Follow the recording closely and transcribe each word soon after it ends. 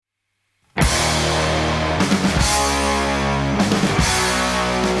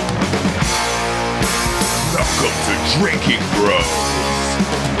Drinking Bros.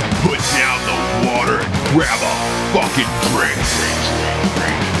 Put down the water and grab a fucking drink.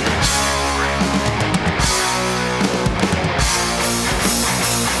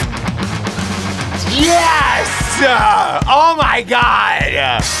 Yes! Oh my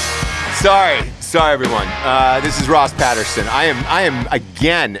God! Sorry everyone. This is Ross Patterson. I am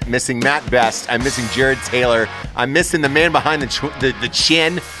again missing Matt Best. I'm missing Jared Taylor. I'm missing the man behind the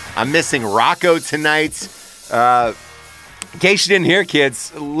chin. I'm missing Rocco tonight. In case you didn't hear,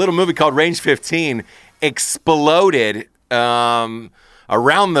 kids, a little movie called Range 15 exploded around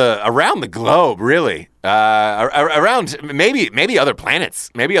the globe, really. Around maybe other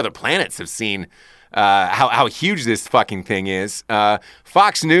planets. Maybe other planets have seen how huge this fucking thing is.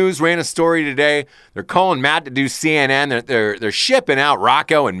 Fox News ran a story today. They're calling Matt to do CNN. They're shipping out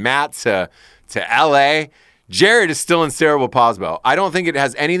Rocco and Matt to LA. Jared is still in cerebral palsy. I don't think it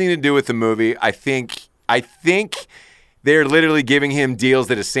has anything to do with the movie. I think they're literally giving him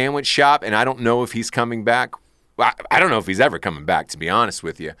deals at a sandwich shop, and I don't know if he's coming back. I don't know if he's ever coming back, to be honest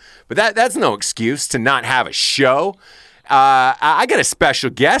with you. But that's no excuse to not have a show. I got a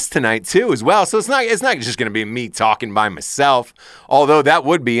special guest tonight too, as well. So it's not just going to be me talking by myself, although that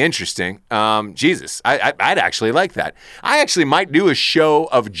would be interesting. Jesus, I'd actually like that. I actually might do a show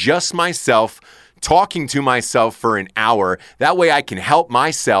of just myself talking to myself for an hour. That way I can help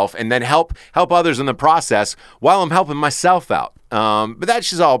myself and then help others in the process while I'm helping myself out. But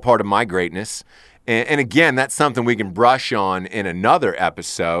that's just all part of my greatness. And again, that's something we can brush on in another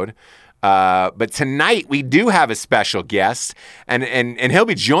episode. But tonight we do have a special guest, and he'll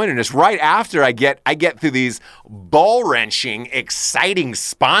be joining us right after I get through these ball-wrenching, exciting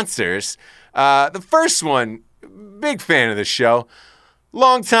sponsors. The first one, big fan of the show,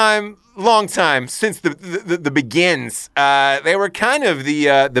 long time since the begins. They were kind of the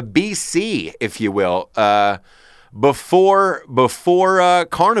BC, if you will, before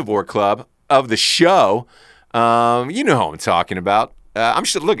Carnivore Club of the show. You know who I'm talking about. I'm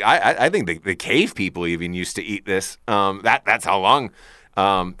sure. Look, I think the cave people even used to eat this. That's how long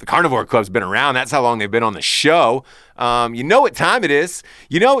the Carnivore Club's been around. That's how long they've been on the show. You know what time it is.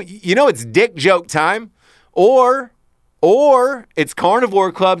 You know it's dick joke time, or it's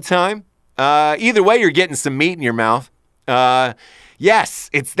Carnivore Club time. Either way, you're getting some meat in your mouth. Yes,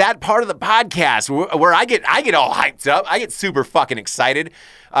 it's that part of the podcast where I get all hyped up. I get super fucking excited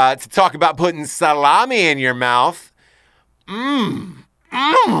to talk about putting salami in your mouth. I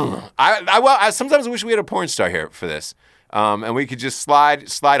sometimes wish we had a porn star here for this, and we could just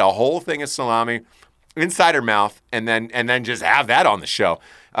slide a whole thing of salami inside her mouth, and then just have that on the show,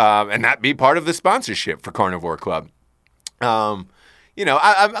 and that be part of the sponsorship for Carnivore Club. Look,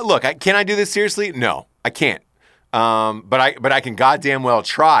 can I do this seriously? No, I can't. But I can goddamn well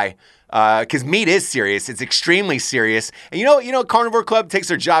try. Because meat is serious. It's extremely serious. And you know, Carnivore Club takes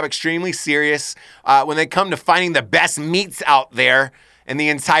their job extremely serious when they come to finding the best meats out there in the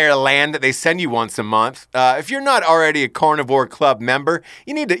entire land that they send you once a month. If you're not already a Carnivore Club member,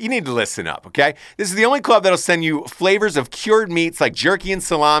 you need to listen up, okay? This is the only club that'll send you flavors of cured meats like jerky and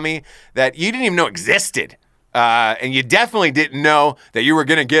salami that you didn't even know existed. And you definitely didn't know that you were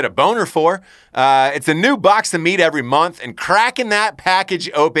going to get a boner for. It's a new box of meat every month, and cracking that package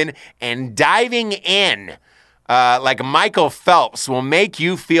open and diving in like Michael Phelps will make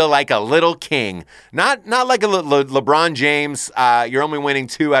you feel like a little king. Not like a LeBron James, you're only winning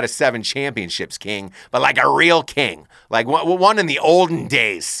 2 out of 7 championships king, but like a real king, like one in the olden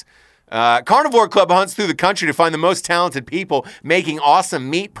days. Carnivore Club hunts through the country to find the most talented people making awesome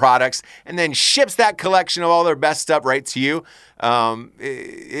meat products and then ships that collection of all their best stuff right to you.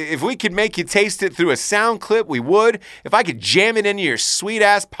 If we could make you taste it through a sound clip, we would. If I could jam it into your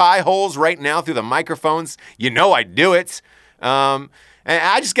sweet-ass pie holes right now through the microphones, you know I'd do it. And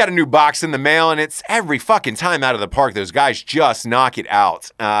I just got a new box in the mail, and it's every fucking time out of the park. Those guys just knock it out.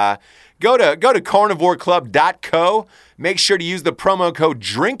 Go to carnivoreclub.co. Make sure to use the promo code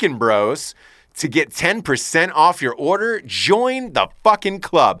DrinkinBros to get 10% off your order. Join the fucking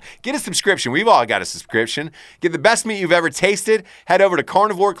club. Get a subscription. We've all got a subscription. Get the best meat you've ever tasted. Head over to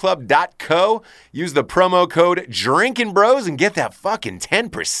carnivoreclub.co. Use the promo code DrinkinBros and get that fucking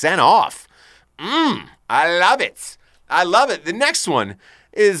 10% off. I love it. I love it. The next one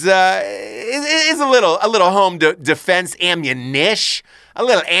is a little home defense ammunition. A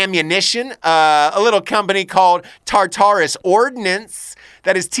little ammunition, a little company called Tartarus Ordnance.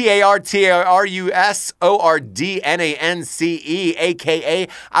 That is TARTARUSORDNANCE, a.k.a.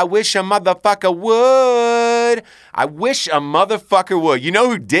 I wish a motherfucker would. I wish a motherfucker would. You know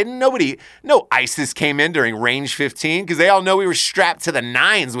who didn't? No ISIS came in during Range 15 because they all know we were strapped to the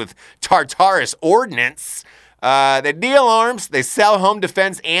nines with Tartarus Ordnance. They deal arms. They sell home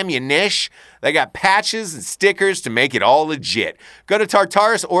defense ammunition. They got patches and stickers to make it all legit. Go to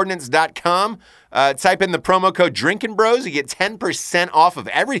tartarusordnance.com. Type in the promo code Drinkin' Bros. You get 10% off of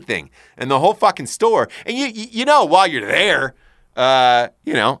everything in the whole fucking store. And you know, while you're there,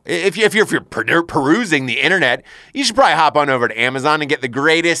 if you're perusing the internet, you should probably hop on over to Amazon and get the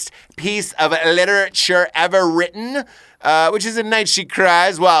greatest piece of literature ever written, which is A Night She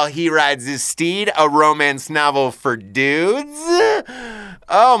Cries While He Rides His Steed, a romance novel for dudes.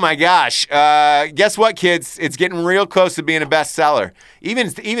 Oh my gosh. Guess what, kids? It's getting real close to being a bestseller.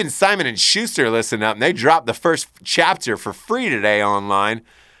 Even Simon & Schuster listened up, and they dropped the first chapter for free today online.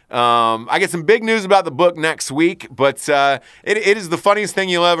 I get some big news about the book next week, but it is the funniest thing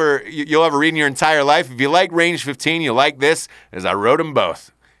you'll ever read in your entire life. If you like Range 15, you'll like this, as I wrote them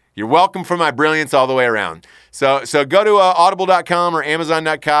both. You're welcome for my brilliance all the way around. So go to audible.com or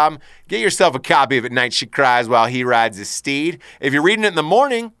amazon.com. Get yourself a copy of At Night She Cries While He Rides His Steed. If you're reading it in the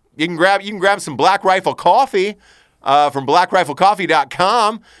morning, you can grab some Black Rifle coffee from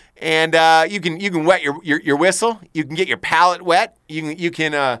blackriflecoffee.com. And you can wet your whistle. You can get your palate wet. You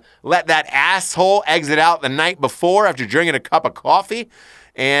can let that asshole exit out the night before after drinking a cup of coffee.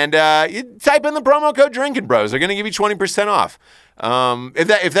 And you type in the promo code Drinkin' Bros. They're going to give you 20% off.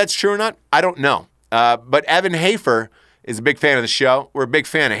 If that's true or not, I don't know. But Evan Hafer is a big fan of the show. We're a big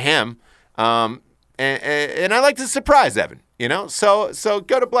fan of him. And I like to surprise Evan, you know? So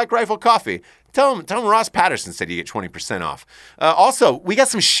go to Black Rifle Coffee. Tell him Ross Patterson said you get 20% off. Also, we got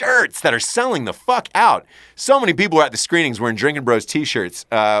some shirts that are selling the fuck out. So many people are at the screenings wearing Drinkin' Bros t-shirts.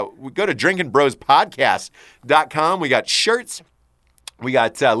 We go to drinkinbrospodcast.com. We got shirts. We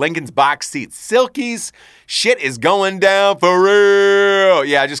got Lincoln's Box Seat Silkies. Shit is going down for real.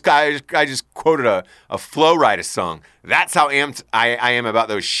 Yeah, I just quoted a Flo Rida song. That's how amped I am about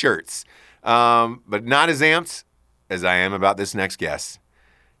those shirts. But not as amped as I am about this next guest.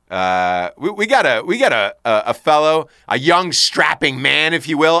 We got a fellow, a young strapping man, if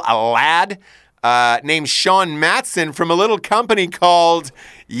you will, a lad, named Sean Matson from a little company called,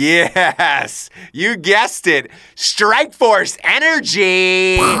 yes, you guessed it, Strikeforce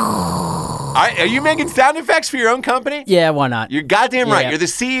Energy. Are you making sound effects for your own company? Yeah, why not? You're goddamn right. You're the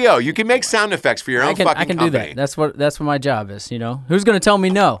CEO. You can make sound effects for your own fucking company. I can do that. That's what my job is. You know, who's going to tell me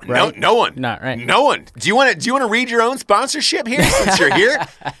no? Right? No one. Not right. No one. Do you want to read your own sponsorship here since you're here?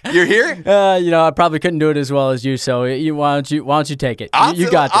 You're here. I probably couldn't do it as well as you. So why don't you take it?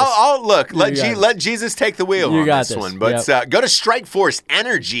 You got this. I'll look. Let Jesus take the wheel on this one. But go to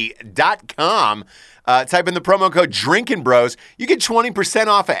StrikeforceEnergy.com. Type in the promo code Drinkin' Bros. You get 20%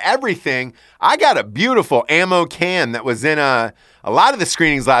 off of everything. I got a beautiful ammo can that was in a lot of the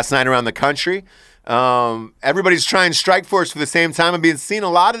screenings last night around the country. Everybody's trying Strikeforce for the same time. I've been seeing a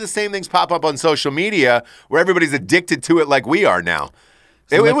lot of the same things pop up on social media where everybody's addicted to it like we are now.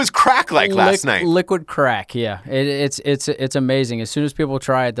 It was crack like last night. Liquid crack, yeah. It's amazing. As soon as people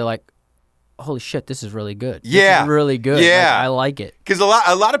try it, they're like, holy shit, this is really good. Yeah. This is really good. Yeah. I like it. Because a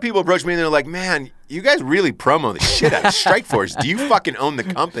lot of people approach me and they're like, man, you guys really promo the shit out of Strikeforce. Do you fucking own the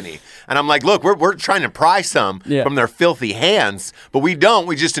company? And I'm like, look, we're trying to pry some from their filthy hands, but we don't.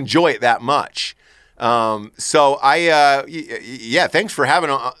 We just enjoy it that much. Thanks for thanks for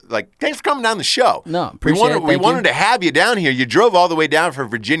coming down the show. No, appreciate it. We wanted to have you down here. You drove all the way down from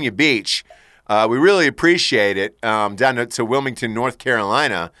Virginia Beach. We really appreciate it. Down to Wilmington, North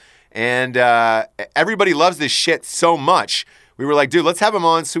Carolina. And everybody loves this shit so much. We were like, dude, let's have him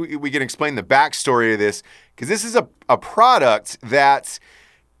on so we can explain the backstory of this. Because this is a product that,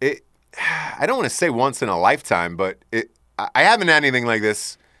 I don't want to say once in a lifetime, but I haven't had anything like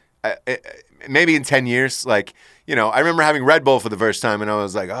this maybe in 10 years. Like, you know, I remember having Red Bull for the first time, and I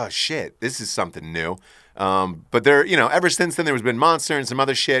was like, oh, shit, this is something new. But there, you know, ever since then, there's been Monster and some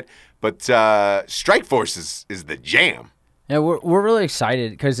other shit. But Strikeforce is the jam. Yeah, we're really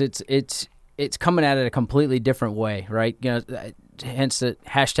excited because it's coming at it a completely different way, right? You know, hence the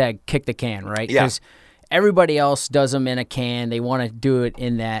hashtag kick the can, right? Yeah. Because everybody else does them in a can. They want to do it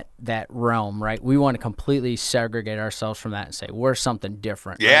in that realm, right? We want to completely segregate ourselves from that and say we're something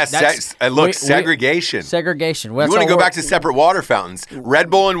different. Yeah, right? Segregation. Segregation. You want to go back to separate water fountains.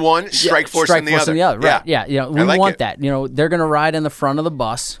 Red Bull in one, Strikeforce in the other. Right. Yeah. You know, we want that. You know, they're going to ride in the front of the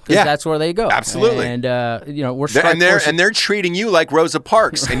bus because that's where they go. Absolutely. And you know, we're they're treating you like Rosa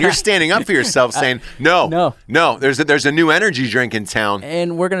Parks, and you're standing up for yourself, saying no. There's a new energy drink in town,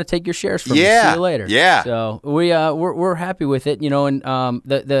 and we're going to take your shares from you. See you later. Yeah. So we're happy with it. You know, and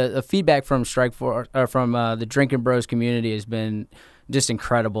the feedback from Strikeforce from the Drinkin' Bros community has been just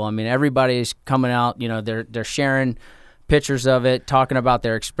incredible. I mean, everybody's coming out. You know, they're sharing pictures of it, talking about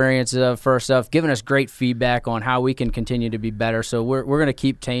their experiences of first stuff, giving us great feedback on how we can continue to be better. So we're going to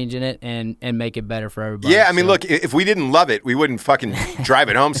keep changing it and make it better for everybody. Yeah, I mean, look, if we didn't love it, we wouldn't fucking drive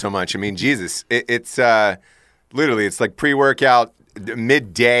it home so much. I mean, Jesus, it's literally, it's like pre-workout,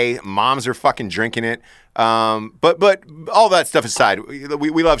 midday. Moms are fucking drinking it. But all that stuff aside,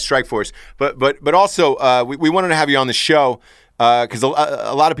 we love Strikeforce. But also, we wanted to have you on the show because a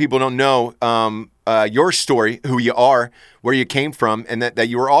lot of people don't know your story, who you are, where you came from, and that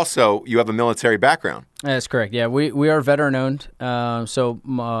you have a military background. That's correct. Yeah, we are veteran owned.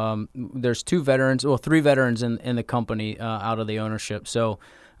 So there's three veterans in the company out of the ownership. So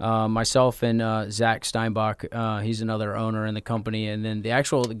myself and Zach Steinbach, he's another owner in the company, and then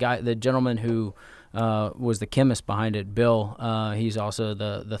the gentleman who was the chemist behind it, Bill. He's also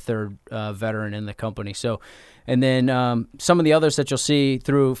the third veteran in the company. So, and then some of the others that you'll see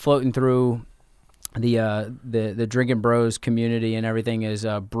floating through the Drinking Bros community and everything is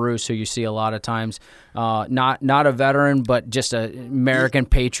Bruce, who you see a lot of times, not a veteran, but just an American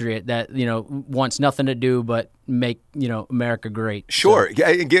patriot that wants nothing to do but make America great. Sure,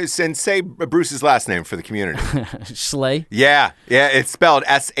 and say Bruce's last name for the community. Schley. Yeah, it's spelled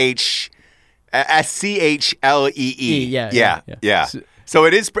SCHLEE. Yeah. So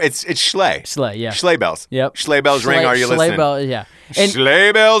it's Schley. Schley, yeah. Sleigh bells. Yep. Sleigh bells ring, are you listening? Yeah.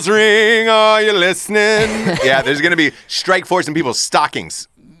 Sleigh bells ring, are you listening? Yeah, there's going to be Strikeforce in people's stockings.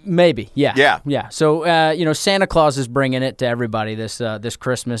 Maybe, yeah. Yeah. So, Santa Claus is bringing it to everybody this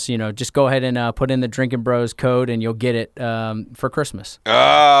Christmas. Just go ahead and put in the Drinking Bros code, and you'll get it for Christmas.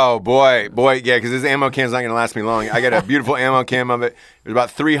 Oh, boy, yeah, because this ammo can's not going to last me long. I got a beautiful ammo can of it. There's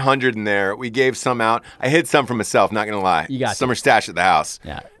about 300 in there. We gave some out. I hid some for myself, not going to lie. You got some are stashed at the house.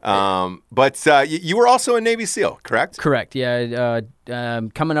 Yeah. But you were also a Navy SEAL, correct? Correct, yeah.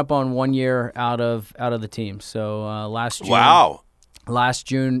 Coming up on 1 year out of the team. So last June. Wow. Last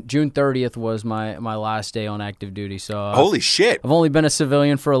June 30th was my last day on active duty. So holy shit! I've only been a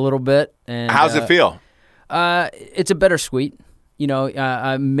civilian for a little bit. And how's it feel? It's a bittersweet.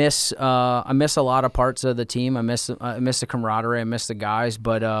 I miss a lot of parts of the team. I miss the camaraderie. I miss the guys.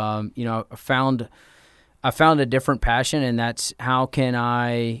 But I found a different passion, and that's how can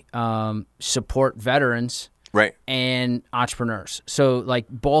I support veterans. Right. And entrepreneurs. So like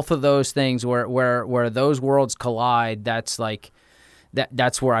both of those things where those worlds collide, that's like.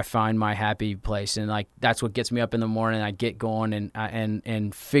 That's where I find my happy place, and like that's what gets me up in the morning. I get going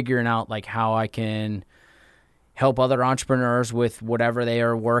and figuring out like how I can help other entrepreneurs with whatever they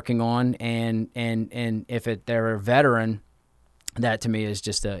are working on, and if they're a veteran, that to me is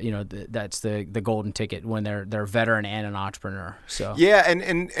just that's the golden ticket when they're a veteran and an entrepreneur. So yeah,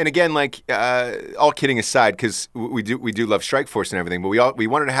 and again, like all kidding aside, because we do love Strikeforce and everything, but we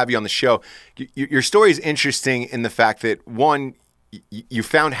wanted to have you on the show. Your story is interesting in the fact that one. You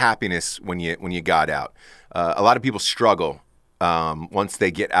found happiness when you got out. A lot of people struggle once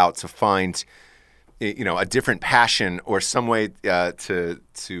they get out to find, a different passion or some way to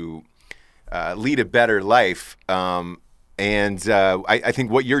lead a better life. And I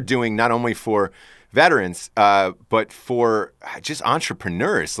think what you're doing not only for veterans but for just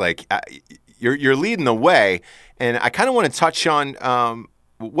entrepreneurs, like you're leading the way. And I kind of want to touch on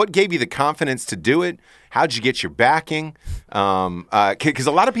what gave you the confidence to do it. How'd you get your backing? Because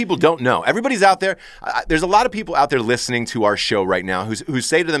a lot of people don't know. Everybody's out there. There's a lot of people out there listening to our show right now who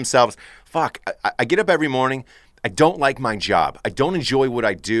say to themselves, fuck, I get up every morning. I don't like my job. I don't enjoy what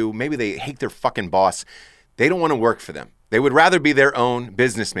I do. Maybe they hate their fucking boss. They don't want to work for them. They would rather be their own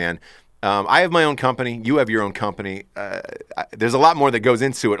businessman. I have my own company. You have your own company. There's a lot more that goes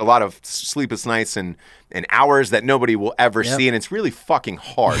into it. A lot of sleepless nights and hours that nobody will ever see. And it's really fucking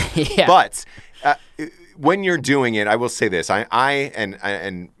hard. Yeah. But when you're doing it, I will say this. I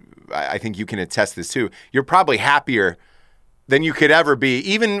think you can attest this too. You're probably happier than you could ever be,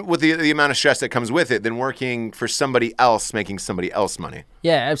 even with the amount of stress that comes with it, than working for somebody else, making somebody else money.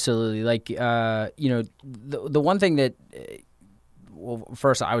 Yeah, absolutely. Like, the one thing that, well,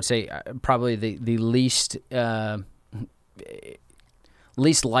 first I would say probably the least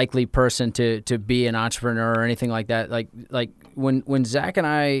likely person to be an entrepreneur or anything like that. Like when Zach and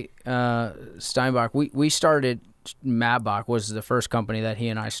I, Steinbach, we started, Madbach was the first company that he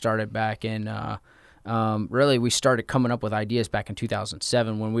and I started back in, really we started coming up with ideas back in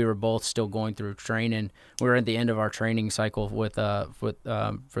 2007 when we were both still going through training. We were at the end of our training cycle for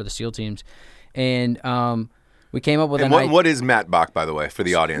the SEAL teams. And We came up with And what is Matt Bach, by the way, for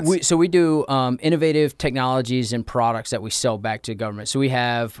the audience? We do innovative technologies and products that we sell back to government. So we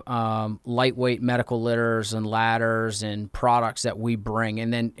have lightweight medical litters and ladders and products that we bring.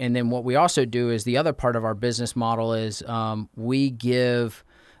 And then what we also do is the other part of our business model is we give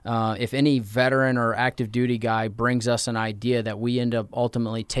if any veteran or active duty guy brings us an idea that we end up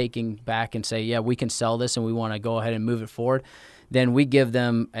ultimately taking back and say, yeah, we can sell this and we want to go ahead and move it forward, then we give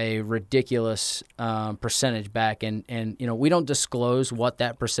them a ridiculous percentage back, and we don't disclose what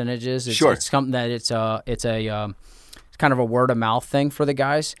that percentage is. It's something that it's kind of a word of mouth thing for the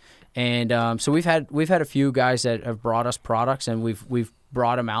guys, and so we've had a few guys that have brought us products, and we've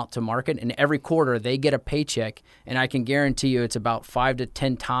brought them out to market, and every quarter they get a paycheck, and I can guarantee you it's about 5 to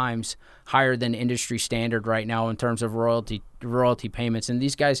 10 times higher than industry standard right now in terms of royalty payments, and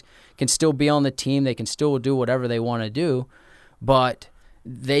these guys can still be on the team, they can still do whatever they want to do. But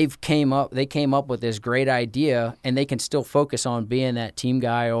they came up with this great idea, and they can still focus on being that team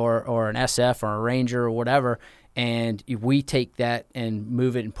guy or an SF or a Ranger or whatever. And we take that and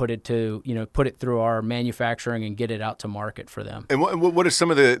move it and put it through our manufacturing and get it out to market for them. And what are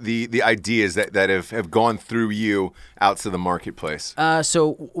some of the ideas that have gone through you out to the marketplace?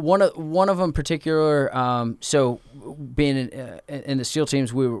 So one of them particular. So being in the SEAL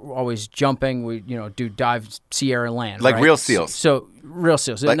teams, we were always jumping. We do dive, sea, air, and land. Like right? real SEALs. So real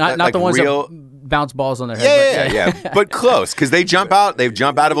SEAls, like the ones real... that bounce balls on their head. Yeah. But close, because they jump out. They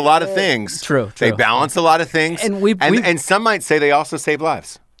jump out of a lot of things. True. They balance a lot of things. And some might say they also save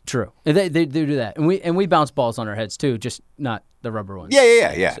lives. True. They do that. And we bounce balls on our heads too, just not the rubber ones.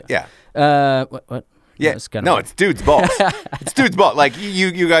 Yeah. What? Yeah. It's dude's balls. It's dude's balls. Like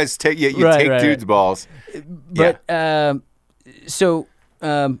you guys take take dude's balls. But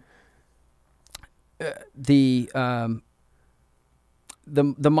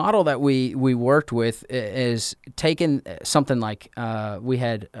the model that we worked with is taking something like we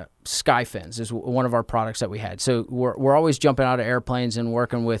had sky fins is one of our products that we had. So we're always jumping out of airplanes and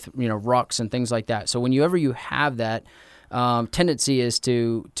working with rucks and things like that. So whenever you have that tendency is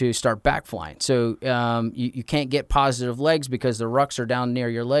to start backflying. So you can't get positive legs because the rucks are down near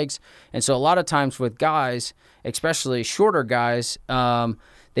your legs. And so a lot of times with guys, especially shorter guys,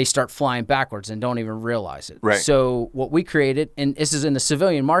 they start flying backwards and don't even realize it. Right. So what we created, and this is in the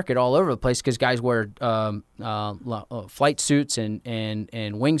civilian market all over the place because guys wear flight suits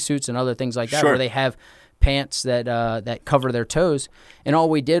and wing suits and other things like that, where they have pants that cover their toes. And all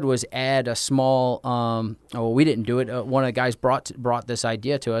we did was add a small. We didn't do it. One of the guys brought this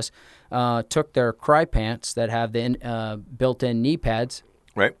idea to us. Took their cry pants that have the built-in knee pads.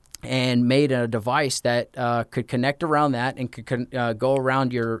 Right. And made a device that could connect around that and could go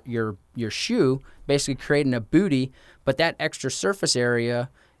around your shoe, basically creating a booty. But that extra surface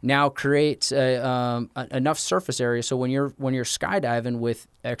area now creates enough surface area so when you're skydiving with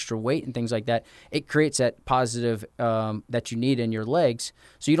extra weight and things like that, it creates that positive that you need in your legs,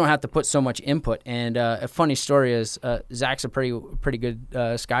 so you don't have to put so much input. And a funny story is Zach's a pretty good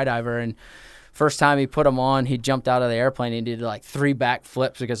skydiver, and first time he put them on, he jumped out of the airplane and did like 3 back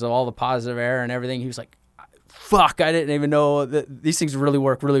flips because of all the positive air and everything. He was like, fuck, I didn't even know that these things really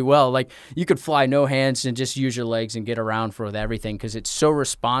work really well. Like you could fly no hands and just use your legs and get around with everything because it's so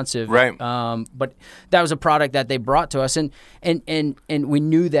responsive. Right. But that was a product that they brought to us, and we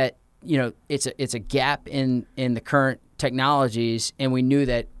knew that it's a gap in the current technologies, and we knew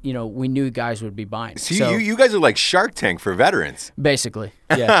that we knew guys would be buying. So you guys are like Shark Tank for veterans. Basically,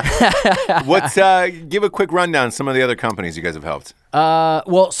 yeah. What's give a quick rundown of some of the other companies you guys have helped.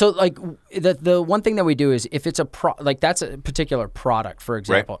 So like the one thing that we do is if it's that's a particular product, for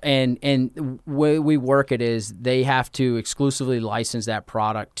example, right. and the way we work it is they have to exclusively license that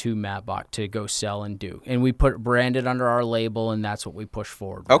product to Matbach to go sell and do, and we brand it under our label, and that's what we push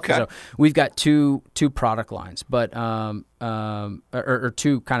forward with. Okay. So we've got two product lines, but or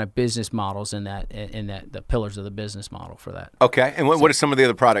two kind of business models in that the pillars of the business model for that. Okay, and what are some of the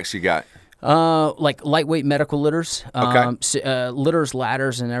other products you got? Like lightweight medical litters, okay. Litters,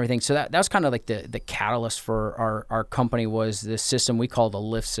 ladders, and everything. So that's kind of like the catalyst for our company was this system we call the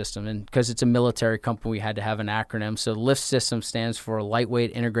LIFT system. And because it's a military company, we had to have an acronym. So LIFT system stands for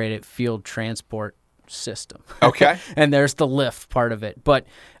Lightweight Integrated Field Transport System. Okay. And there's the lift part of it. But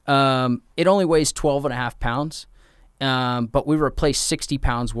it only weighs 12.5 pounds. But we replace 60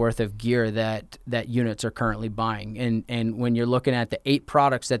 pounds worth of gear that units are currently buying. And when you're looking at the 8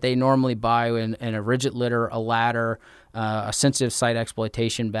 products that they normally buy in a rigid litter, a ladder, a sensitive site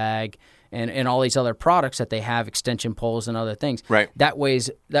exploitation bag, and all these other products that they have, extension poles and other things, right. that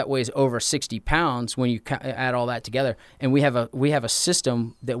weighs over 60 pounds when you add all that together. And we have a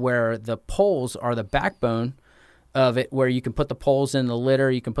system that where the poles are the backbone of it where you can put the poles in the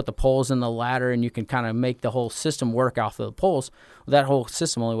litter, you can put the poles in the ladder, and you can kind of make the whole system work off of the poles. Well, that whole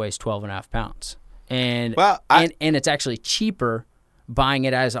system only weighs 12.5 pounds. And, and it's actually cheaper buying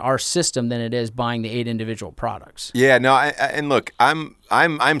it as our system than it is buying the 8 individual products. Yeah, no, and look, I'm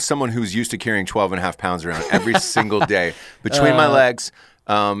someone who's used to carrying 12.5 pounds around every single day between my legs.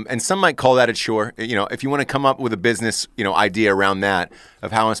 And some might call that a chore. You know, if you want to come up with a business, idea around that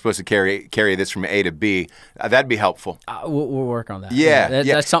of how I'm supposed to carry this from A to B, that'd be helpful. We'll work on that. Yeah,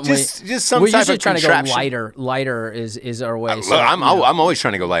 that's something. Just some we're type usually of trying contraption. to go lighter is our way. Look, I'm always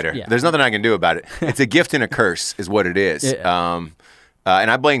trying to go lighter. Yeah. There's nothing I can do about it. It's a gift and a curse, is what it is. Yeah.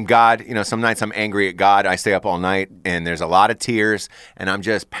 And I blame God. Some nights I'm angry at God. I stay up all night, and there's a lot of tears, and I'm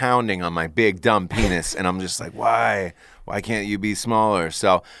just pounding on my big dumb penis, and I'm just like, why? Why can't you be smaller?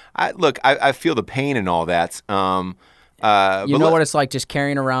 So, I feel the pain and all that. You know what it's like just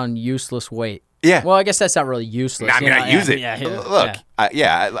carrying around useless weight. Yeah. Well, I guess that's not really useless. I use it. Yeah. Look,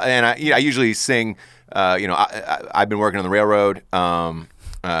 and I usually sing. I've been working on the railroad.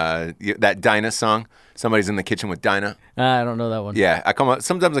 That Dinah song. Somebody's in the kitchen with Dinah. I don't know that one. Yeah,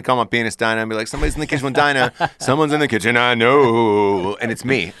 sometimes I call my pianist Dinah and be like, somebody's in the kitchen with Dinah. Someone's in the kitchen, I know. And it's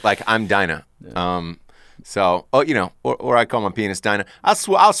me. Like, I'm Dinah. Or I call my pianist Dinah.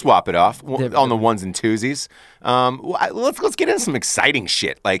 I'll swap it off on the ones and twosies. Let's get into some exciting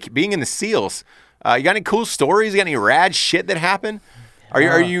shit. Like being in the SEALs. You got any cool stories? You got any rad shit that happened? Are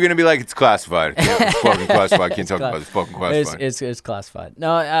you going to be like, it's classified? It's fucking classified. I can't talk about it. It's fucking classified. It's classified.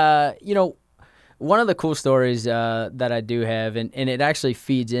 No, one of the cool stories that I do have, and it actually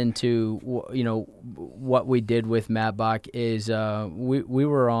feeds into what we did with Matt Bach is I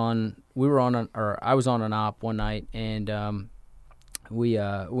was on an op one night, and we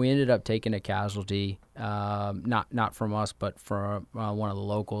ended up taking a casualty, not from us, but from one of the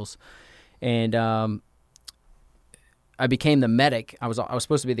locals, and I became the medic. I was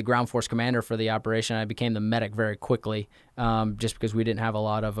supposed to be the ground force commander for the operation. I became the medic very quickly, just because we didn't have a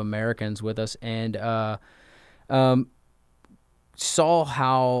lot of Americans with us, and saw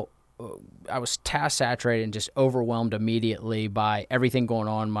how I was task saturated and just overwhelmed immediately by everything going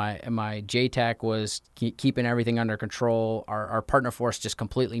on. My JTAC was keeping everything under control. Our partner force just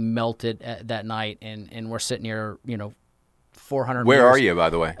completely melted that night, and we're sitting here, 400 Where meters. are you, by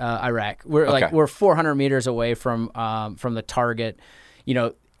the way? Iraq. We're 400 meters away from the target.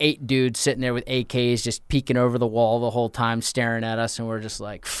 8 dudes sitting there with AKs just peeking over the wall the whole time, staring at us, and we're just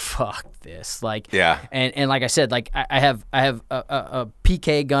like, fuck this. Yeah. And like I said, like I have a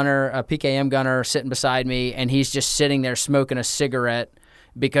PKM gunner sitting beside me, and he's just sitting there smoking a cigarette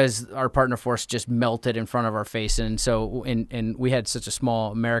because our partner force just melted in front of our face. And so and we had such a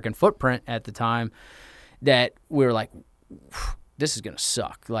small American footprint at the time that we were like, this is going to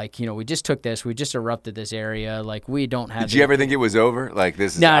suck. Like, we just took this. We just erupted this area. Like, we don't have... Did you ever think it was over? Like,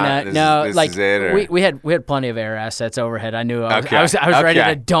 this is... No. This like, is it, or? We had plenty of air assets overhead. I knew I was ready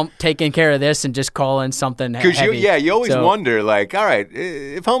to dump taking care of this and just call in something heavy. Because you always wonder, like, all right,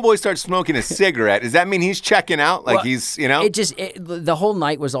 if homeboy starts smoking a cigarette, does that mean he's checking out? Like, he's, the whole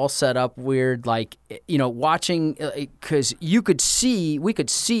night was all set up weird, like, watching, because we could see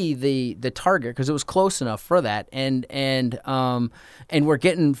the target because it was close enough for that. And we're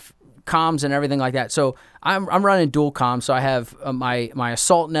getting comms and everything like that. So I'm running dual comms. So I have my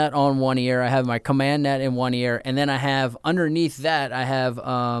assault net on one ear, I have my command net in one ear, and then I have underneath that I have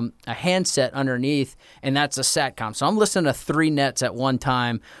a handset underneath, and that's a SATCOM. So I'm listening to 3 nets at one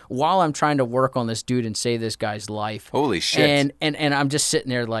time while I'm trying to work on this dude and save this guy's life. Holy shit! And I'm just sitting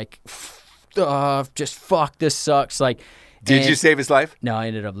there like, just fuck, this sucks. Like. Did you save his life? No, I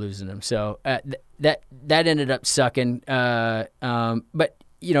ended up losing him. So that ended up sucking. But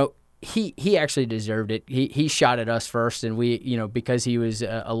he actually deserved it. He shot at us first, and we, because he was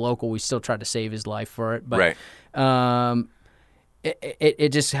a local, we still tried to save his life for it. But right. It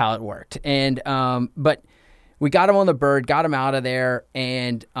just how it worked. And but we got him on the bird, got him out of there,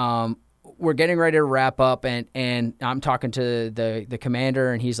 and we're getting ready to wrap up, and I'm talking to the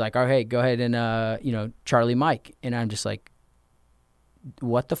commander, and he's like, "Oh, hey, go ahead and Charlie Mike," and I'm just like,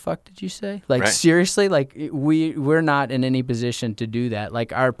 "What the fuck did you say? Like, right. Seriously? Like, we're not in any position to do that.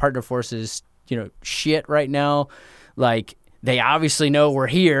 Like, our partner force is shit right now. Like, they obviously know we're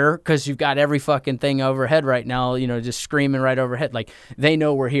here because you've got every fucking thing overhead right now, just screaming right overhead. Like, they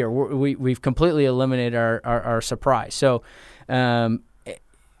know we're here. We've completely eliminated our surprise. So,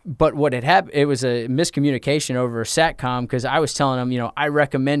 but what had happened, it was a miscommunication over SATCOM because I was telling him, I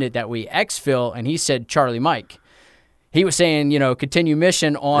recommended that we exfil, and he said Charlie Mike. He was saying, continue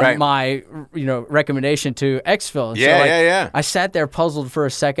mission on right. my, recommendation to exfil. And yeah. I sat there puzzled for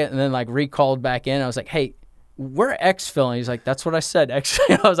a second and then, like, recalled back in. I was like, hey, we're exfilling. He's like, that's what I said.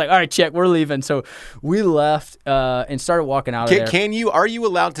 Actually, I was like, all right, check, we're leaving. So we left and started walking out of there. Are you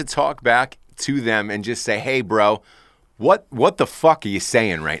allowed to talk back to them and just say, hey, bro, what the fuck are you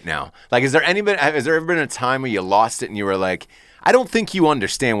saying right now? Like, has there ever been a time where you lost it and you were like, I don't think you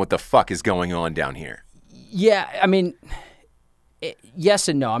understand what the fuck is going on down here? Yeah, I mean, yes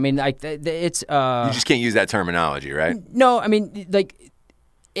and no. I mean, like, it's... you just can't use that terminology, right? No, I mean, like,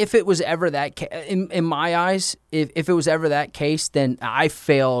 if it was ever that... in my eyes, if it was ever that case, then I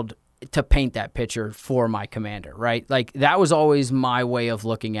failed to paint that picture for my commander, right? Like, that was always my way of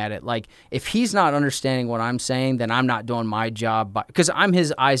looking at it. Like, if he's not understanding what I'm saying, then I'm not doing my job, because I'm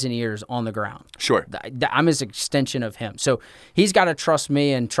his eyes and ears on the ground. Sure. I'm his extension of him. So he's got to trust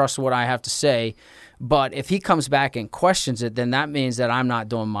me and trust what I have to say. But if he comes back and questions it, then that means that I'm not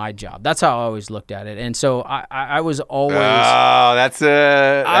doing my job. That's how I always looked at it. And so I was always... Oh,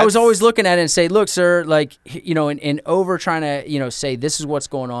 I was always looking at it and say, look, sir, like, you know, and over trying to, you know, say, this is what's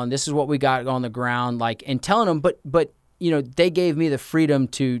going on. This is what we got on the ground. Like, and telling them, but you know, they gave me the freedom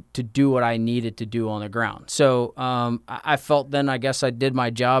to do what I needed to do on the ground. So I felt then, I guess I did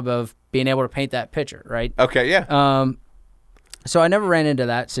my job of being able to paint that picture, right? Okay, yeah. So I never ran into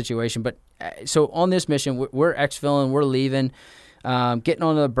that situation, but so on this mission, we're exfilling, we're leaving, getting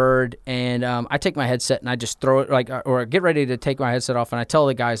on the bird, and I take my headset and I just throw it, like, or get ready to take my headset off, and I tell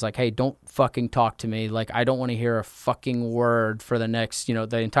the guys, like, hey, don't fucking talk to me. Like, I don't want to hear a fucking word for the next, you know,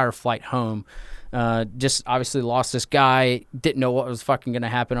 the entire flight home. Just obviously lost this guy, didn't know what was fucking going to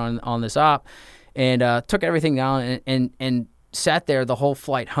happen on this op, and took everything down and sat there the whole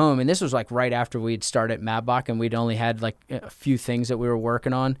flight home. And this was like right after we'd started Mabach, and we'd only had like a few things that we were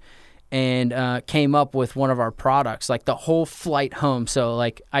working on, and came up with one of our products, like the whole flight home. So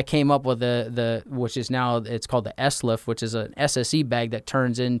like I came up with the which is now, it's called the S-Lift, which is an SSE bag that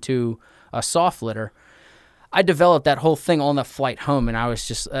turns into a soft litter. I developed that whole thing on the flight home, and I was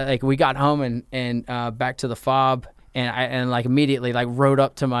just like, we got home and back to the fob, and like immediately like rode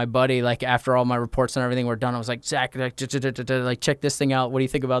up to my buddy, like after all my reports and everything were done. I was like, Zach, like check this thing out. What do you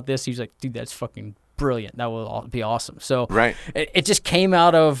think about this? He's like, dude, that's fucking brilliant. That will be awesome. So right. It just came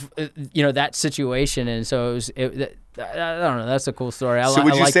out of that situation, and so I don't know. That's a cool story. So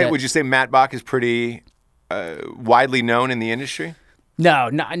would you say Matt Bach is pretty widely known in the industry? No,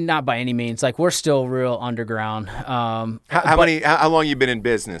 not by any means. Like, we're still real underground. How long you been in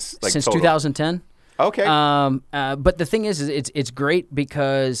business? Like, since total? 2010. Okay. But the thing is it's great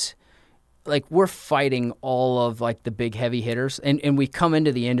because, like, we're fighting all of like the big heavy hitters, and we come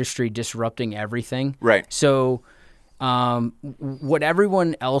into the industry disrupting everything. Right. So, what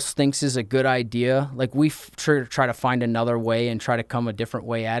everyone else thinks is a good idea, like we try to find another way and try to come a different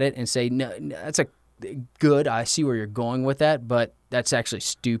way at it, and say, no, that's a good. I see where you're going with that, but that's actually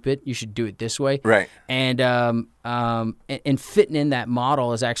stupid. You should do it this way. Right. And fitting in that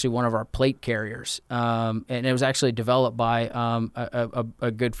model is actually one of our plate carriers. And it was actually developed by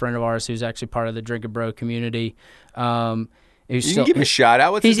a good friend of ours who's actually part of the Drink and Bro community. You can give him a shout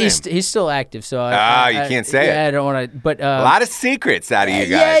out. What's his name? He's still active. So you can't say it. I don't want to. But a lot of secrets out of you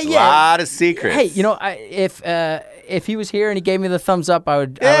guys. Yeah. A lot of secrets. Hey, if he was here and he gave me the thumbs up, I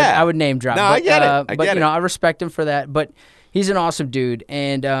would name drop. No, but, I get it. I respect him for that. But he's an awesome dude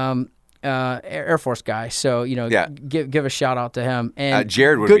and Air Force guy. So give a shout out to him. And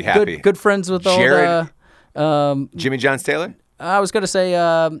Jared would be happy. Good friends with Jared, all the Jimmy John's Taylor. I was gonna say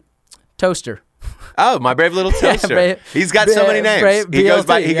Toaster. Oh, my brave little toaster. He's got so many names. He goes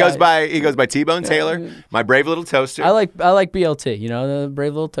by T-Bone Taylor. My brave little toaster. I like BLT. The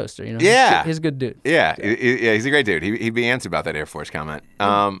brave little toaster. Yeah, he's a good dude. Yeah, he's a great dude. He'd be answered about that Air Force comment.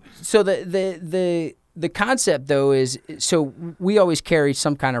 So the concept though is, so we always carry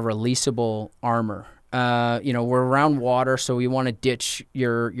some kind of releasable armor. We're around water, so we want to ditch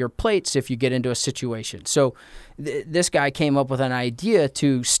your plates if you get into a situation. So this guy came up with an idea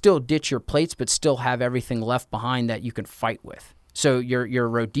to still ditch your plates, but still have everything left behind that you can fight with. So your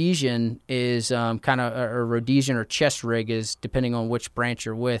Rhodesian is kind of a Rhodesian or chest rig is, depending on which branch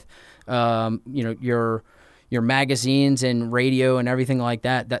you're with. Your magazines and radio and everything like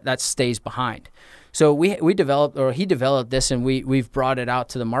that stays behind. So he developed this, and we've brought it out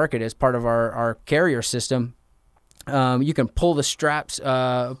to the market as part of our carrier system. You can pull the straps,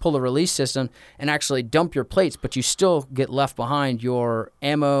 pull the release system, and actually dump your plates, but you still get left behind your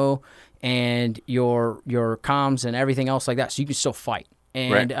ammo and your comms and everything else like that, so you can still fight.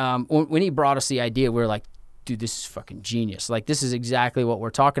 And right. When he brought us the idea, we were like, dude, this is fucking genius. Like, this is exactly what we're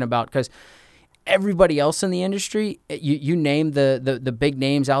talking about, because everybody else in the industry, you name the big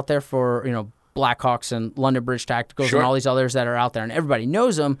names out there for, Blackhawks and London Bridge Tacticals Sure. and all these others that are out there, and everybody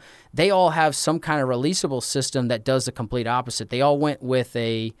knows them. They all have some kind of releasable system that does the complete opposite. They all went with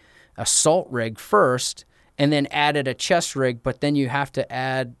a salt rig first, and then added a chest rig, but then you have to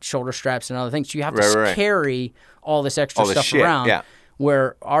add shoulder straps and other things. So you have to carry all this extra stuff around. Yeah.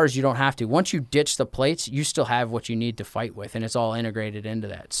 Where ours, you don't have to. Once you ditch the plates, you still have what you need to fight with, and it's all integrated into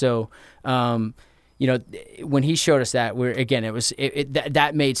that. So, when he showed us that,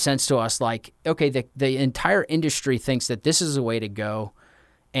 that made sense to us. Like, okay, the entire industry thinks that this is the way to go,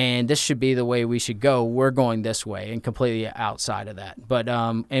 and this should be the way we should go. We're going this way, and completely outside of that. But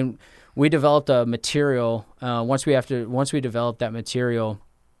and we developed a material. Once we developed that material.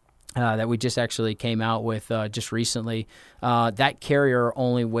 That we just actually came out with just recently. That carrier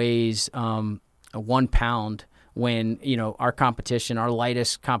only weighs 1 pound when, our competition, our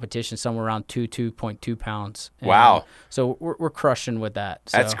lightest competition, somewhere around 2.2 pounds. And, wow. So we're crushing with that.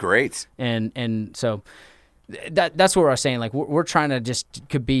 So, that's great. And so that's what I was saying. Like we're trying to just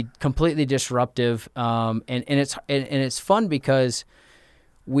could be completely disruptive. And it's fun because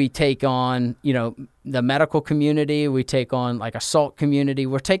we take on, the medical community. We take on like assault community.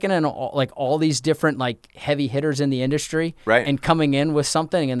 We're taking in all these different like heavy hitters in the industry, right? And coming in with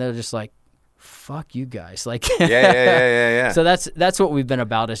something, and they're just like, "Fuck you guys!" Like, yeah. So that's what we've been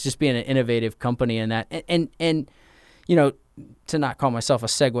about, is just being an innovative company in that, and to not call myself a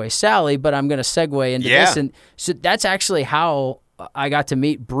Segway Sally, but I'm going to segue into this, and so that's actually how I got to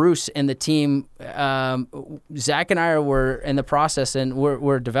meet Bruce and the team. Zach and I were in the process, and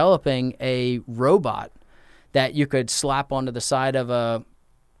we're developing a robot that you could slap onto the side of a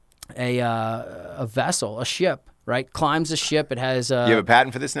vessel, a ship, right? Climbs a ship. It has. You have a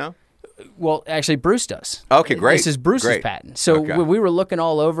patent for this now? Well, actually, Bruce does. Okay, great. This is Bruce's patent. So we were looking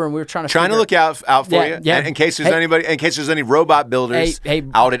all over, and we were trying to look out for you. Yeah. In case there's any robot builders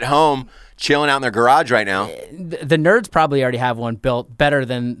out at home chilling out in their garage right now. The nerds probably already have one built better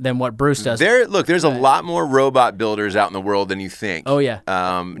than what Bruce does. There's a lot more robot builders out in the world than you think. Oh yeah.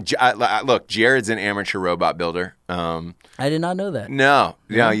 Look, Jared's an amateur robot builder. I did not know that. No,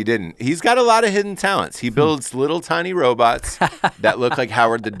 you didn't. He's got a lot of hidden talents. He builds little tiny robots that look like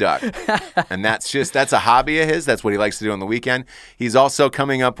Howard the Duck, and that's a hobby of his. That's what he likes to do on the weekend. He's also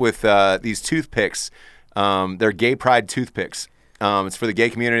coming up with these toothpicks. They're gay pride toothpicks. It's for the gay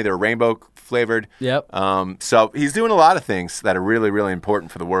community. They're rainbow flavored. Yep. So he's doing a lot of things that are really, really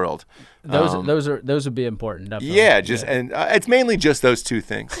important for the world. Those would be important. Definitely. Yeah, and it's mainly just those two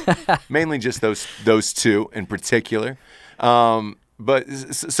things. Mainly just those two in particular. But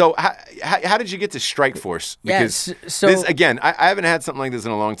so how did you get to Strikeforce? Because this, again, I haven't had something like this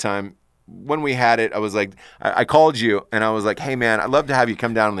in a long time. When we had it, I was like, I called you and I was like, hey man, I'd love to have you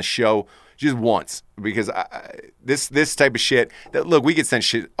come down on the show just once, because this type of shit. Look, we get sent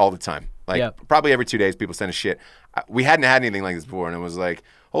shit all the time. Like probably every 2 days, people send us shit. We hadn't had anything like this before, and it was like,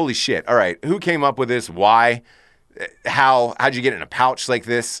 holy shit! All right, who came up with this? Why? How'd you get it in a pouch like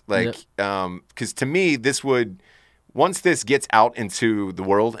this? Like, because to me, once this gets out into the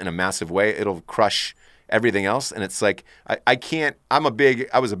world in a massive way, it'll crush everything else. And it's like I can't. I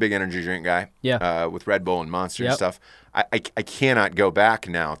was a big energy drink guy. Yeah. With Red Bull and Monster and stuff. I cannot go back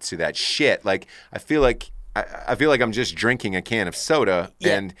now to that shit. Like I feel like I'm just drinking a can of soda,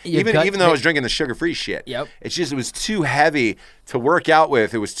 and even though I was drinking the sugar-free shit, it was too heavy to work out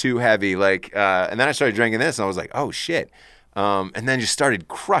with. It was too heavy. Like, and then I started drinking this, and I was like, oh shit, and then just started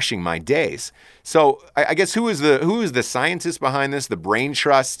crushing my days. So I guess who is the scientist behind this, the brain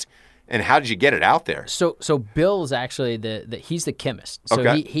trust, and how did you get it out there? So Bill is actually he's the chemist.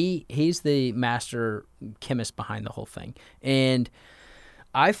 So he's the master chemist behind the whole thing, and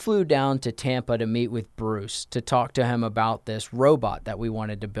I flew down to Tampa to meet with Bruce to talk to him about this robot that we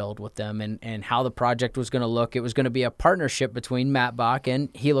wanted to build with them and how the project was going to look. It was going to be a partnership between Matt Bach and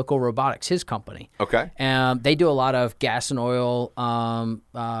Helical Robotics, his company. Okay. They do a lot of gas and oil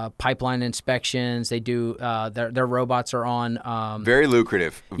pipeline inspections. They do their robots are on very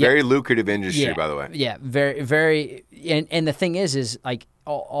lucrative, lucrative industry, by the way. Yeah, very, very. And the thing is like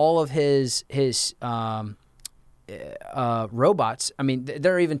all of his robots. I mean,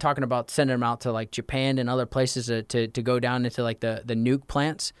 they're even talking about sending them out to like Japan and other places to go down into like the nuke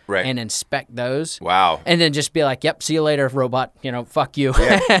plants and inspect those. Wow. And then just be like, yep, see you later, robot. Fuck you.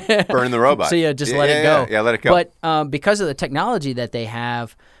 Yeah. Burn the robot. So let it go. Yeah, let it go. But because of the technology that they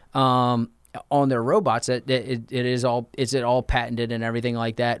have on their robots, it is all patented and everything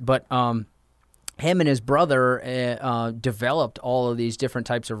like that. But him and his brother developed all of these different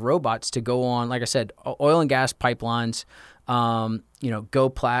types of robots to go on, like I said, oil and gas pipelines,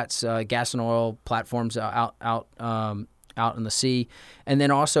 GoPlats, gas and oil platforms out out in the sea, and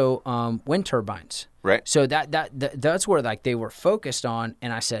then also wind turbines. Right. So that's where like they were focused on.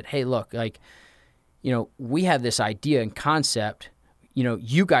 And I said, hey, look, like, we have this idea and concept.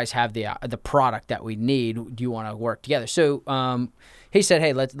 You guys have the product that we need. Do you want to work together? So he said,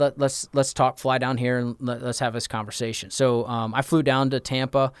 hey, let's talk. Fly down here and let's have this conversation. So I flew down to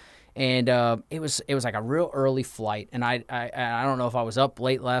Tampa. And it was like a real early flight, and I don't know if I was up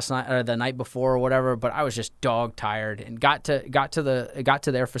late last night or the night before or whatever, but I was just dog tired, and got to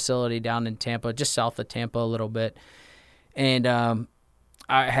their facility down in Tampa, just south of Tampa a little bit, and I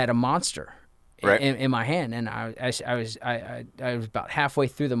had a Monster in my hand, and I was about halfway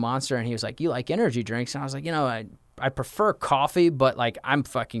through the Monster, and he was like, "You like energy drinks?" And I was like, I prefer coffee, but like I'm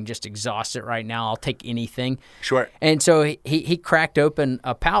fucking just exhausted right now. I'll take anything. Sure. And so he cracked open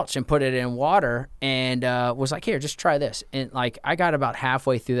a pouch and put it in water and was like, here, just try this. And like I got about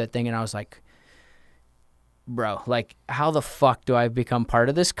halfway through that thing and I was like, bro, like how the fuck do I become part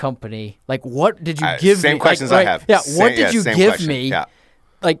of this company? Like what did you give me? Same questions like, I have. Yeah, what did you give question. me? Yeah.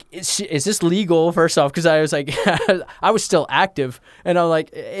 Like, is this legal, first off? Because I was like, I was still active, and I'm like,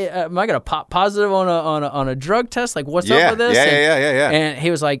 am I gonna pop positive on a drug test? Like, what's up with this? Yeah. And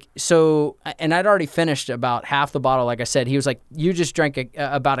he was like, so, and I'd already finished about half the bottle. Like I said, he was like, you just drank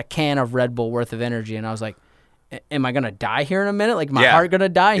about a can of Red Bull worth of energy, and I was like, am I gonna die here in a minute? Like, my heart gonna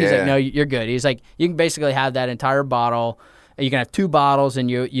die? And he's like, no, you're good. He's like, you can basically have that entire bottle. You can have 2 bottles, and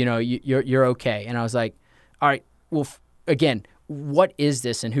you're okay. And I was like, all right, well, again, what is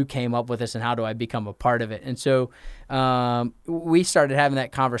this and who came up with this and how do I become a part of it? And so we started having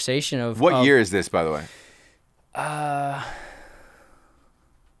that conversation of... What year is this, by the way?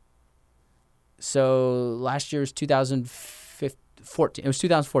 So last year was 2014. It was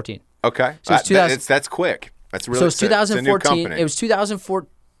 2014. Okay. So that's quick. That's really... So it's 2014. It's a new company. It was 2004.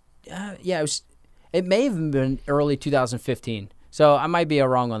 It may have been early 2015. So I might be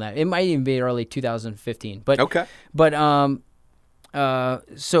wrong on that. It might even be early 2015. But okay. But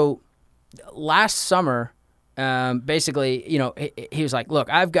so last summer, basically, he was like, look,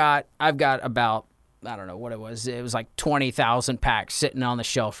 I've got about, I don't know what it was. It was like 20,000 packs sitting on the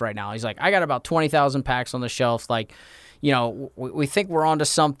shelf right now. He's like, I got about 20,000 packs on the shelf. Like, we think we're onto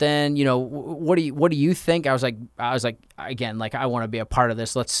something. What do you think? I was like, again, like, I want to be a part of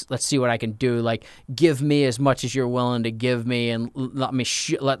this. Let's see what I can do. Like, give me as much as you're willing to give me, and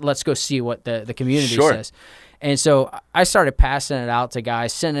let's go see what the community says. And so I started passing it out to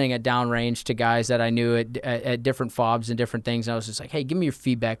guys, sending it downrange to guys that I knew at different fobs and different things. And I was just like, hey, give me your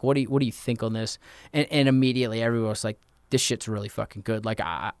feedback. What do you think on this? And immediately everyone was like, this shit's really fucking good. Like,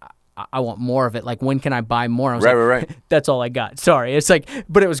 I want more of it. Like, when can I buy more? I was right. That's all I got. Sorry. It's like,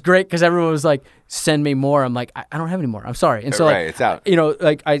 but it was great because everyone was like, send me more. I'm like, I don't have any more. I'm sorry. And so it's out.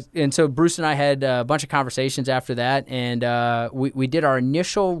 And so Bruce and I had a bunch of conversations after that, and we did our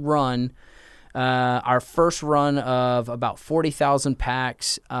initial run. Our first run of about 40,000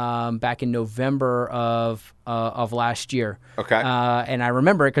 packs back in November of last year. Okay. And I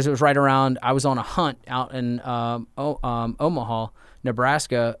remember it because it was right around. I was on a hunt out in Omaha,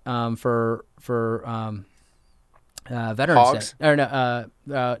 Nebraska, for Veterans Hogs? Day. Or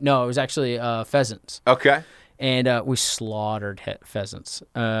no, it was actually pheasants. Okay. And we slaughtered pheasants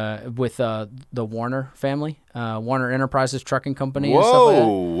with the Warner family, Warner Enterprises Trucking Company. And stuff like that.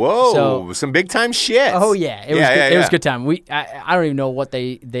 Whoa! So, some big time shit. Oh yeah, it was good. It was a good time. I don't even know what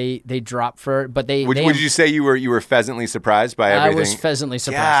they dropped for, but they. Would you say you were pheasantly surprised by everything? I was pheasantly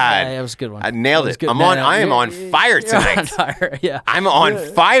surprised. God, yeah, it was a good one. I nailed it. I am on fire tonight. On fire, yeah. I'm on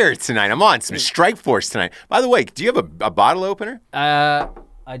fire tonight. I'm on some Strikeforce tonight. By the way, do you have a bottle opener?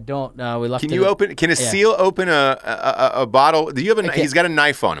 I don't. We left. Can you open? Can a seal open a bottle? Do you have a? He's got a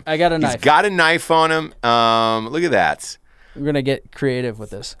knife on him. I got a knife. He's got a knife on him. Look at that. We're gonna get creative with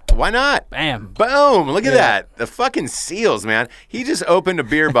this. Why not? Bam. Boom. Look at that. The fucking seals, man. He just opened a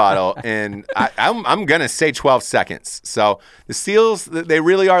beer bottle in, I'm going to say 12 seconds. So the seals, they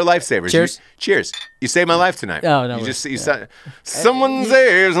really are lifesavers. Cheers. Cheers. You saved my life tonight. Oh, no. Someone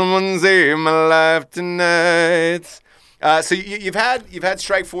saved my life tonight. So you've had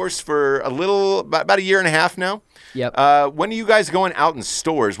Strikeforce for about a year and a half now. Yep. When are you guys going out in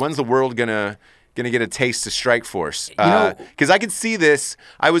stores? When's the world gonna get a taste of Strikeforce? Because I could see this.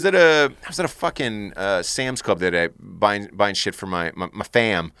 I was at a fucking Sam's Club the other day buying shit for my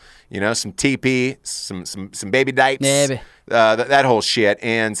fam. Some TP, some baby dipes, that whole shit.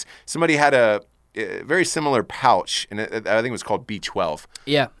 And somebody had a very similar pouch, and I think it was called B12.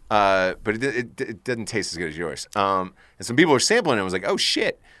 Yeah. But it doesn't taste as good as yours. And some people were sampling it. I was like, oh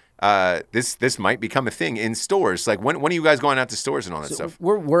shit. This might become a thing in stores. Like when are you guys going out to stores and all that stuff?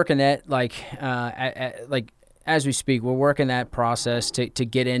 We're working at as we speak, we're working that process to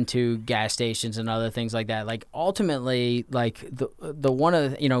get into gas stations and other things like that. Like ultimately, like the one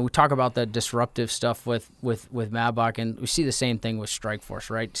of the, we talk about the disruptive stuff with Madbach, and we see the same thing with Strikeforce,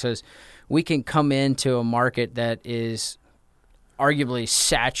 right? So we can come into a market that is arguably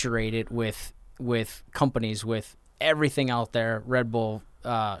saturated with companies with everything out there, Red Bull,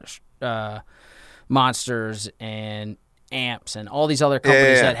 Monsters, and Amps, and all these other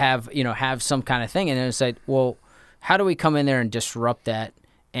companies that have some kind of thing, and it's like, well, how do we come in there and disrupt that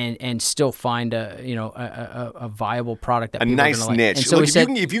and still find a viable product that a people nice are gonna niche. Like. So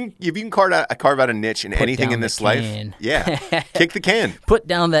look, if you can carve out a niche in anything in this life, kick the can, put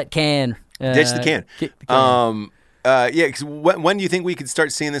down that can, ditch the can. Kick the can. Because when do you think we could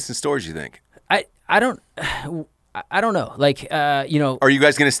start seeing this in stores? You think? I don't know. Like, Are you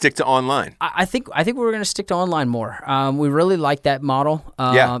guys going to stick to online? I think we're going to stick to online more. We really like that model.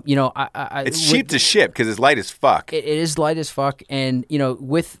 It's cheap to ship because it's light as fuck. It is light as fuck, and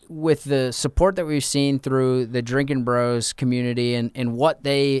with the support that we've seen through the Drinking Bros community and what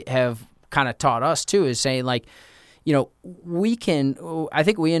they have kind of taught us too is saying like, we can. I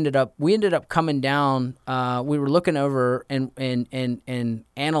think we ended up coming down. We were looking over and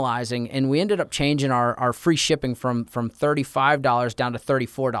analyzing, and we ended up changing our free shipping from $35 down to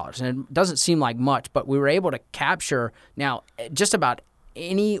 $34. And it doesn't seem like much, but we were able to capture now just about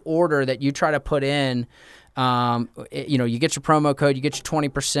any order that you try to put in. You get your promo code, you get your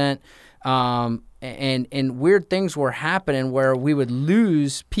 20%. And weird things were happening where we would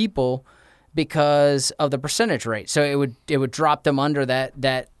lose people because of the percentage rate. So it would drop them under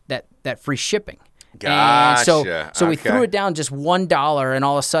that free shipping. Gotcha. And so we threw it down just $1, and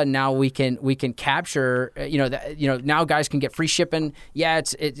all of a sudden now we can capture now guys can get free shipping. Yeah,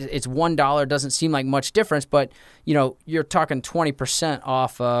 it's $1, doesn't seem like much difference, but you're talking 20%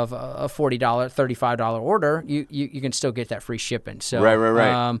 off of a $40, $35 order. You can still get that free shipping. So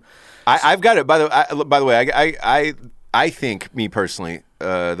right. I've got it. By the way, I think, me personally,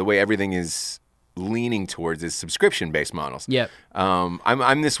 the way everything is leaning towards is subscription-based models. Yep.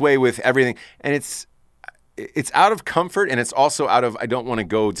 I'm this way with everything, and it's out of comfort, and it's also out of I don't want to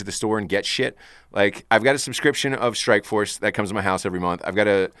go to the store and get shit. Like I've got a subscription of Strikeforce that comes to my house every month. I've got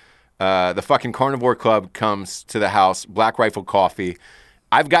the fucking Carnivore Club comes to the house. Black Rifle Coffee.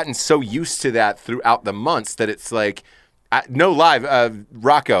 I've gotten so used to that throughout the months that it's like no live.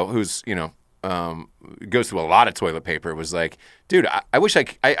 Rocco, who's goes through a lot of toilet paper, was like, dude, I wish I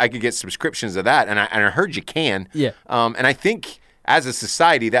could get subscriptions of that, and I heard you can. Yeah. And I think as a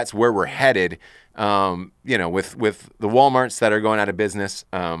society, that's where we're headed. With the Walmarts that are going out of business.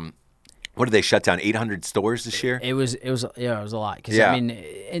 What did they shut down? 800 stores this year? It was a lot. Cause, I mean,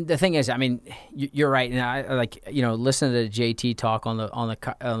 and the thing is, I mean, you're right. And I listen to JT talk on the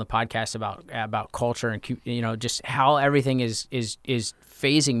podcast about culture and just how everything is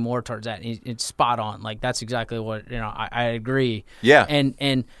phasing more towards that. It's spot on. Like that's exactly what I agree. Yeah.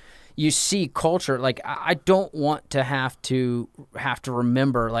 And you see culture, like I don't want to have to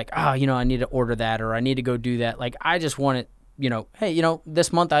remember like, I need to order that or I need to go do that. Like I just want it. Hey,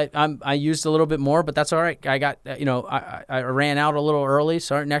 this month I used a little bit more, but that's all right. I got, I ran out a little early,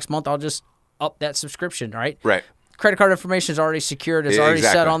 so next month I'll just up that subscription, right? Right. Credit card information is already secured. It's already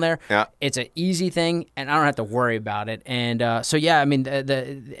set on there. Yeah. It's an easy thing, and I don't have to worry about it. And I mean,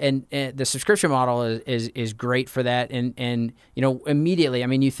 the subscription model is great for that. And immediately, I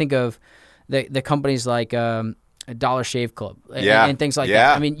mean, you think of the companies like Dollar Shave Club and things like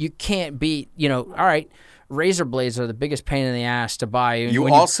that. I mean, you can't beat, all right. Razor blades are the biggest pain in the ass to buy.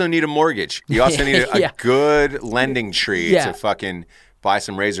 You also need a mortgage. You also need a good lending tree to fucking buy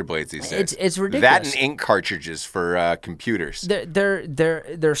some razor blades these days. It's ridiculous. That and ink cartridges for computers.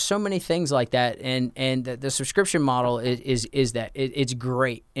 There's so many things like that, and the subscription model is that it's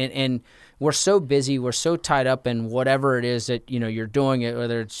great, and we're so busy, we're so tied up in whatever it is that you're doing it,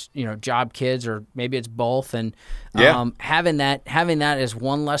 whether it's job, kids, or maybe it's both, and having that as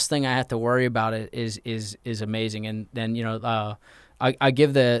one less thing I have to worry about it is amazing. And then I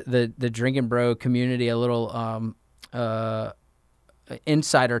give the Drinking Bro community a little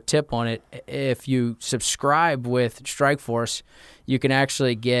insider tip on it. If you subscribe with Strikeforce, you can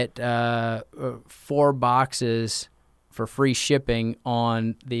actually get 4 boxes for free shipping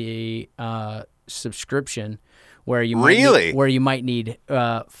on the subscription, where you might need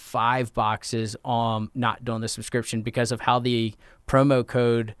 5 boxes not doing the subscription because of how the promo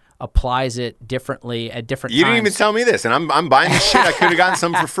code applies it differently at different times. You didn't even tell me this, and I'm buying this shit. I could have gotten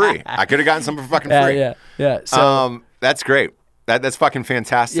some for free. I could have gotten some for fucking free. Yeah. So that's great. That's fucking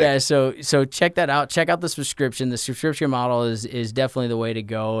fantastic. Yeah, so check that out. Check out the subscription. The subscription model is definitely the way to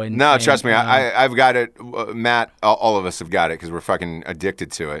go. And Trust me, I've got it. Matt, all of us have got it because we're fucking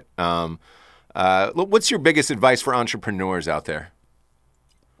addicted to it. What's your biggest advice for entrepreneurs out there?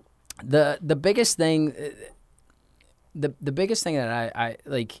 The biggest thing, the biggest thing that I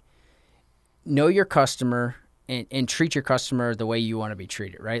like, know your customer and treat your customer the way you want to be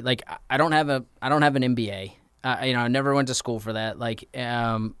treated. Right? Like I don't have an MBA. I never went to school for that. Like,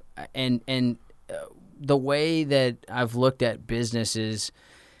 the way that I've looked at business is,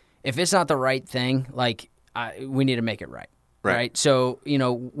 if it's not the right thing, like we need to make it right. Right. So,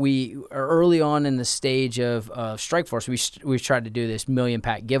 we are early on in the stage of Strikeforce. We tried to do this 1 million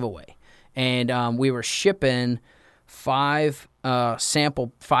pack giveaway, and we were shipping 5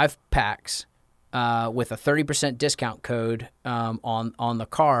 packs with a 30% discount code on the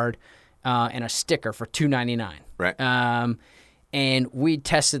card. And a sticker for $2.99. Right. And we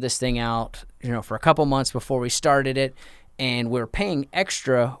tested this thing out, for a couple months before we started it, and we were paying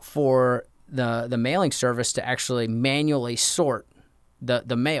extra for the mailing service to actually manually sort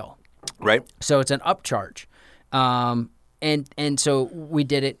the mail. Right. So it's an upcharge. And so we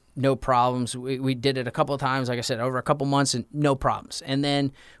did it, no problems. We did it a couple of times, like I said, over a couple months, and no problems. And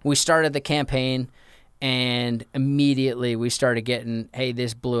then we started the campaign. And immediately we started getting, hey,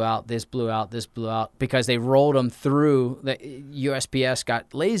 this blew out, because they rolled them through. The USPS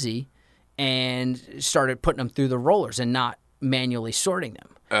got lazy and started putting them through the rollers and not manually sorting them.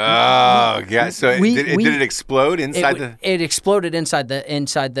 Oh, yeah. So did it explode inside It exploded inside the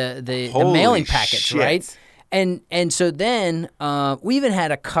mailing package, shit. Right? And so then we even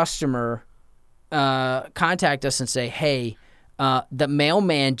had a customer contact us and say, hey, the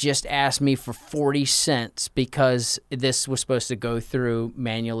mailman just asked me for 40 cents because this was supposed to go through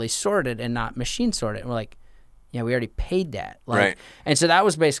manually sorted and not machine sorted. And we're like, yeah, we already paid that. Right. And so that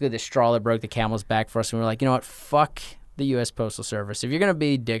was basically the straw that broke the camel's back for us. And we were like, you know what? Fuck the U.S. Postal Service. If you're going to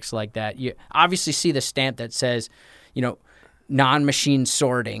be dicks like that, you obviously see the stamp that says, non-machine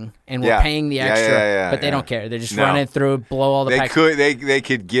sorting, and we're paying the extra, but they don't care. They're just running through, blow all the packages. They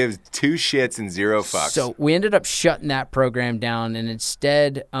could give 2 shits and 0 fucks. So we ended up shutting that program down, and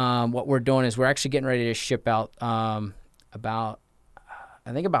instead what we're doing is we're actually getting ready to ship out about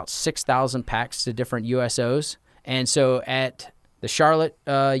 6,000 packs to different USOs. And so at the Charlotte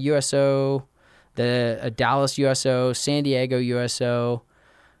USO, the Dallas USO, San Diego USO,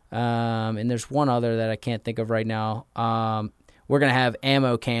 and there's one other that I can't think of right now. We're gonna have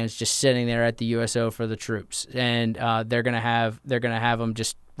ammo cans just sitting there at the USO for the troops, and they're gonna have them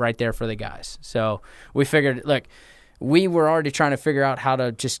just right there for the guys. So we figured, look, we were already trying to figure out how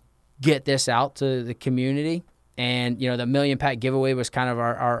to just get this out to the community, and the 1 million pack giveaway was kind of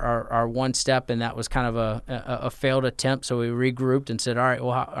our one step, and that was kind of a failed attempt. So we regrouped and said, all right,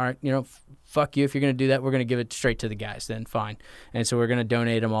 fuck you. If you're going to do that, we're going to give it straight to the guys. Then fine. And so we're going to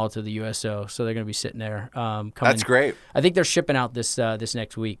donate them all to the USO. So they're going to be sitting there. That's great. I think they're shipping out this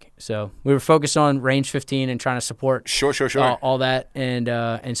next week. So we were focused on Range 15 and trying to support sure all that.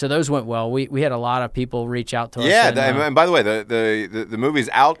 And so those went well. We had a lot of people reach out to us. Yeah. And by the way, the movie's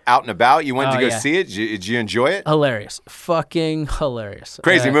out and about. You went to go see it. Did you enjoy it? Hilarious. Fucking hilarious.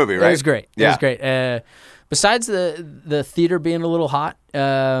 Crazy movie, right? It was great. Yeah. It was great. Besides the theater being a little hot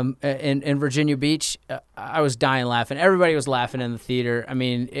in Virginia Beach, I was dying laughing. Everybody was laughing in the theater. I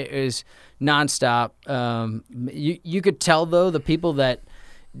mean, it was nonstop. You could tell, though, the people that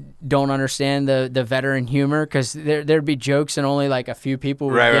don't understand the veteran humor, because there'd be jokes and only like a few people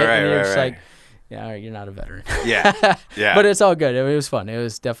would get, and you're just like, yeah, all right, you're not a veteran. Yeah. But it's all good. It was fun. It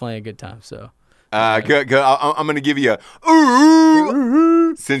was definitely a good time. So. Good. I'm going to give you a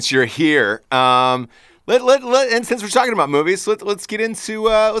ooh since you're here. And since we're talking about movies, let's get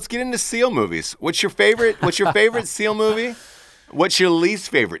into SEAL movies. What's your favorite SEAL movie? What's your least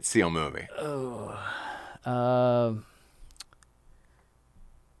favorite SEAL movie?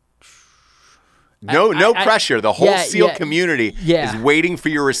 No pressure. The whole SEAL community is waiting for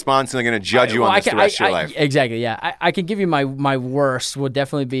your response, and they're going to judge you on this the rest of your life. Exactly. Yeah, I can give you my worst. Would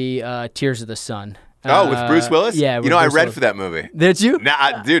definitely be Tears of the Sun. With Bruce Willis? Yeah. I read for that movie. Did you?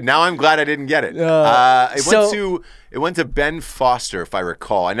 Now I'm glad I didn't get it. It went to Ben Foster, if I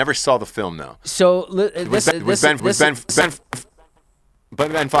recall. I never saw the film, though. So Ben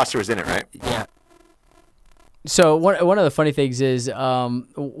Foster was in it, right? Yeah. So one of the funny things is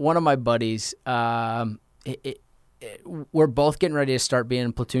one of my buddies, we're both getting ready to start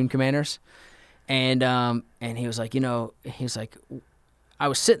being platoon commanders, and he was like, I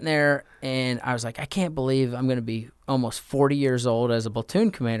was sitting there and I was like, I can't believe I'm going to be almost 40 years old as a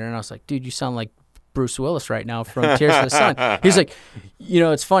platoon commander. And I was like, dude, you sound like Bruce Willis right now from Tears of the Sun. He's like,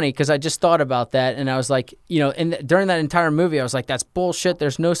 it's funny because I just thought about that, and I was like, and during that entire movie, I was like, that's bullshit.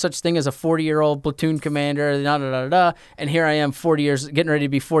 There's no such thing as a 40-year-old platoon commander, and here I am, 40 years, getting ready to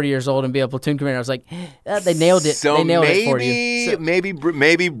be 40 years old and be a platoon commander. I was like, they nailed it. So they nailed it for you. So,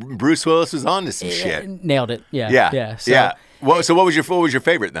 maybe Bruce Willis was on to some shit. Nailed it. Yeah. Yeah. So what was your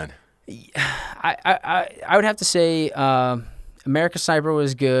favorite then? I would have to say American Sniper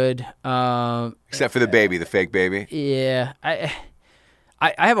was good. Except for the fake baby. Yeah.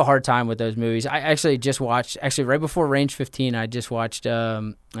 I have a hard time with those movies. I actually just watched, right before Range 15, I just watched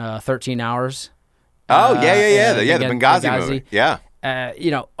 13 Hours. Oh, yeah. The Benghazi movie. Yeah.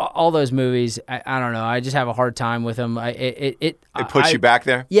 All those movies, I don't know. I just have a hard time with them. It puts you back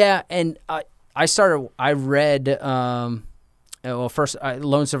there? Yeah, and I read, first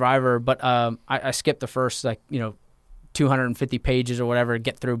Lone Survivor, but I skipped the first, 250 pages or whatever,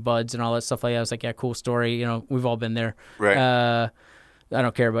 get through buds and all that stuff like that. I was like, yeah, cool story. We've all been there. Right. I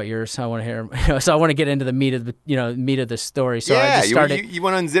don't care about yours. I want to hear. So I want to get into the meat of the story. So I just started. You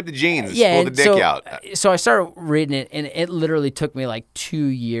want to unzip the jeans, pull the dick out. So I started reading it, and it literally took me like 2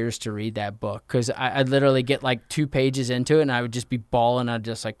 years to read that book because I'd literally get like 2 pages into it, and I would just be bawling. I'd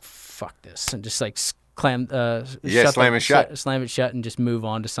just like, fuck this, and just like slam it shut, and just move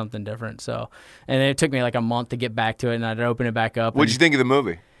on to something different. So, and it took me like a month to get back to it, and I'd open it back up. What'd you think of the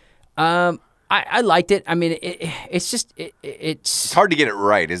movie? I liked it. I mean, it's hard to get it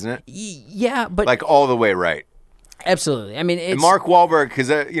right, isn't it? Yeah, but like all the way right. Absolutely. I mean, it's... And Mark Wahlberg, because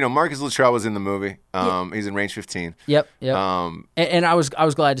Marcus Luttrell was in the movie. He's in Range 15. Yep. And I was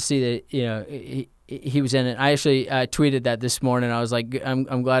glad to see that he was in it. I actually tweeted that this morning. I was like,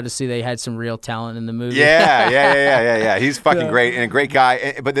 I'm glad to see they had some real talent in the movie. Yeah. He's fucking great and a great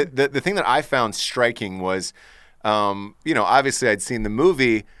guy. But the thing that I found striking was, obviously I'd seen the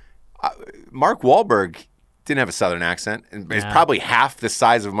movie. Mark Wahlberg didn't have a Southern accent, and he's probably half the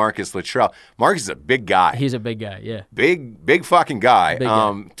size of Marcus Luttrell. Marcus is a big guy. He's a big guy, yeah. Big fucking guy. Big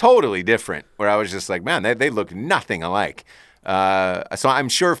guy. Totally different, where I was just like, man, they look nothing alike. So I'm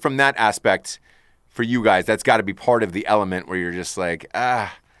sure from that aspect, for you guys, that's got to be part of the element where you're just like, yeah.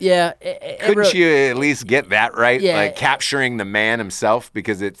 Couldn't you at least get that right? Yeah. Like capturing the man himself,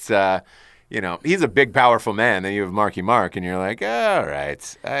 because it's... he's a big, powerful man. Then you have Marky Mark, and you're like, all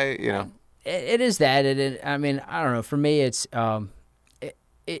right, It is that. I mean, I don't know. For me, it's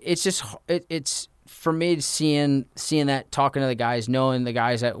it's for me seeing that, talking to the guys, knowing the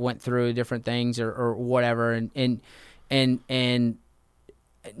guys that went through different things or whatever, and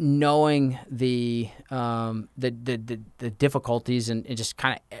knowing the difficulties and just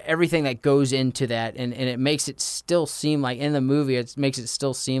kind of everything that goes into that, and it makes it still seem like in the movie, it makes it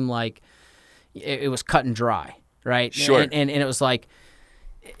still seem like it was cut and dry, right? Sure. And it was like,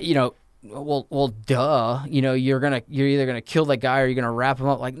 well, duh. You're either gonna kill that guy or you're gonna wrap him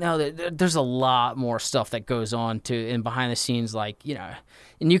up. Like, no, there's a lot more stuff that goes on in behind the scenes, and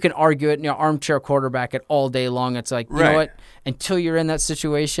you can argue it, armchair quarterback it all day long. It's like, you know what? Until you're in that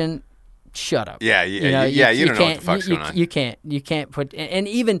situation, shut up. Yeah. You don't know what the fuck's going on. You can't put, and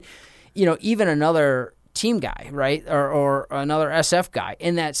even another team guy, right, or another SF guy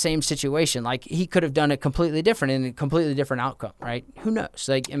in that same situation, like he could have done it completely different and a completely different outcome, right? Who knows?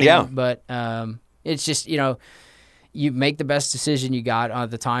 But it's just you make the best decision you got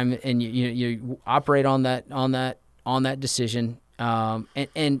at the time, and you operate on that decision.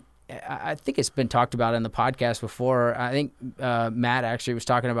 And I think it's been talked about in the podcast before. I think Matt actually was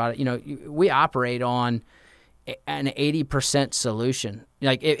talking about it. We operate on an 80% solution.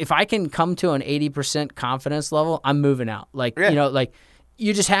 Like if I can come to an 80% confidence level, I'm moving out.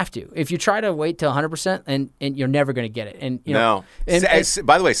 You just have to. If you try to wait till 100%, and you're never going to get it. And no.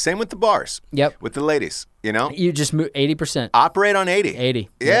 By the way, same with the bars. Yep. With the ladies, you just move 80%. Operate on 80. 80.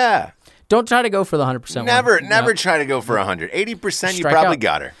 Yeah. Yep. Don't try to go for the 100%. Never try to go for 100. 80%, you probably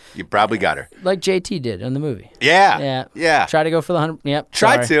got her. You probably got her. Like JT did in the movie. Yeah. Try to go for the 100. Yep.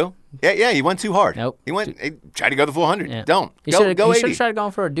 Tried to. Yeah, he went too hard. Nope. He tried to go the full 100. Yeah. Don't. He go should 80. have tried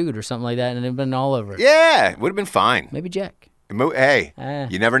going for a dude or something like that, and it'd been all over it. Yeah, it would have been fine. Maybe Jack. Hey,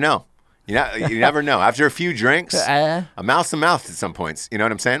 you never know. You never know. After a few drinks, a mouth's to mouth at some points. You know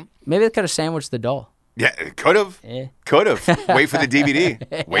what I'm saying? Maybe they could have sandwiched the doll. Yeah, could have. Yeah. Could have. Wait for the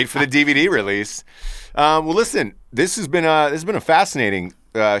DVD. Wait for the DVD release. Well, listen, this has been a fascinating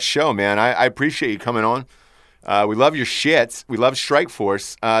show, man. I appreciate you coming on. We love your shit. We love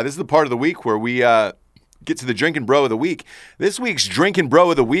Strikeforce. This is the part of the week where we get to the Drinkin' Bro of the Week. This week's Drinkin' Bro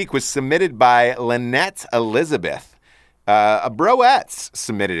of the Week was submitted by Lynette Elizabeth. A broette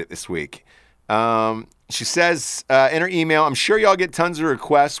submitted it this week. She says in her email, I'm sure y'all get tons of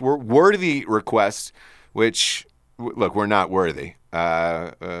requests. We're worthy requests, which, look, we're not worthy.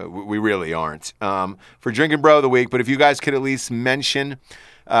 We really aren't. For Drinking Bro of the Week, but if you guys could at least mention,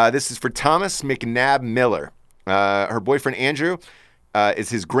 this is for Thomas McNabb Miller. Her boyfriend Andrew is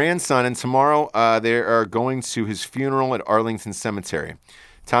his grandson, and tomorrow they are going to his funeral at Arlington Cemetery.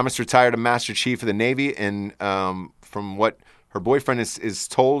 Thomas retired a Master Chief of the Navy, and from what her boyfriend is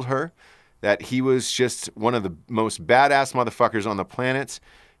told her, that he was just one of the most badass motherfuckers on the planet.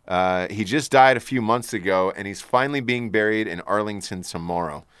 He just died a few months ago, and he's finally being buried in Arlington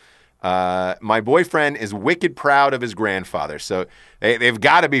tomorrow. My boyfriend is wicked proud of his grandfather, so they've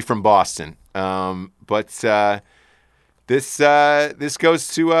got to be from Boston. But this goes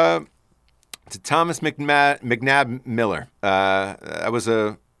to Thomas McNabb Miller. That was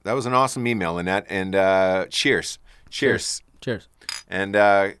an awesome email, Annette, and cheers. And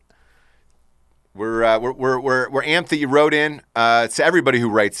we're amped that you wrote in. To everybody who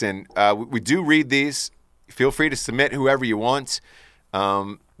writes in, we do read these. Feel free to submit whoever you want.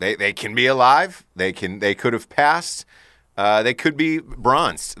 They can be alive. They could have passed. They could be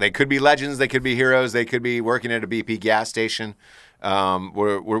bronzed. They could be legends. They could be heroes. They could be working at a BP gas station.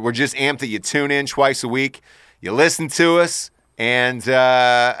 We're just amped that you tune in twice a week. You listen to us, and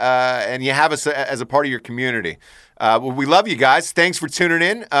you have us as a part of your community. We love you guys. Thanks for tuning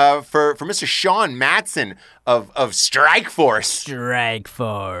in. For Mr. Sean Matson of Strikeforce.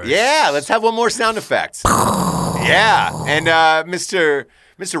 Strikeforce. Yeah, let's have one more sound effect. Yeah, and Mr.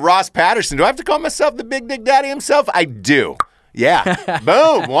 Ross Patterson. Do I have to call myself the Big Dick Daddy himself? I do. Yeah.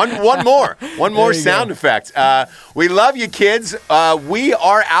 Boom. One more sound effect. We love you, kids. We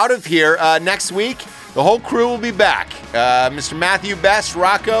are out of here next week. The whole crew will be back. Mr. Matthew Best,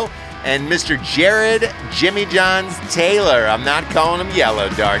 Rocco, and Mr. Jared Jimmy Johns Taylor. I'm not calling him Yellow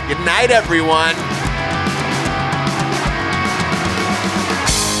Dart. Good night, everyone.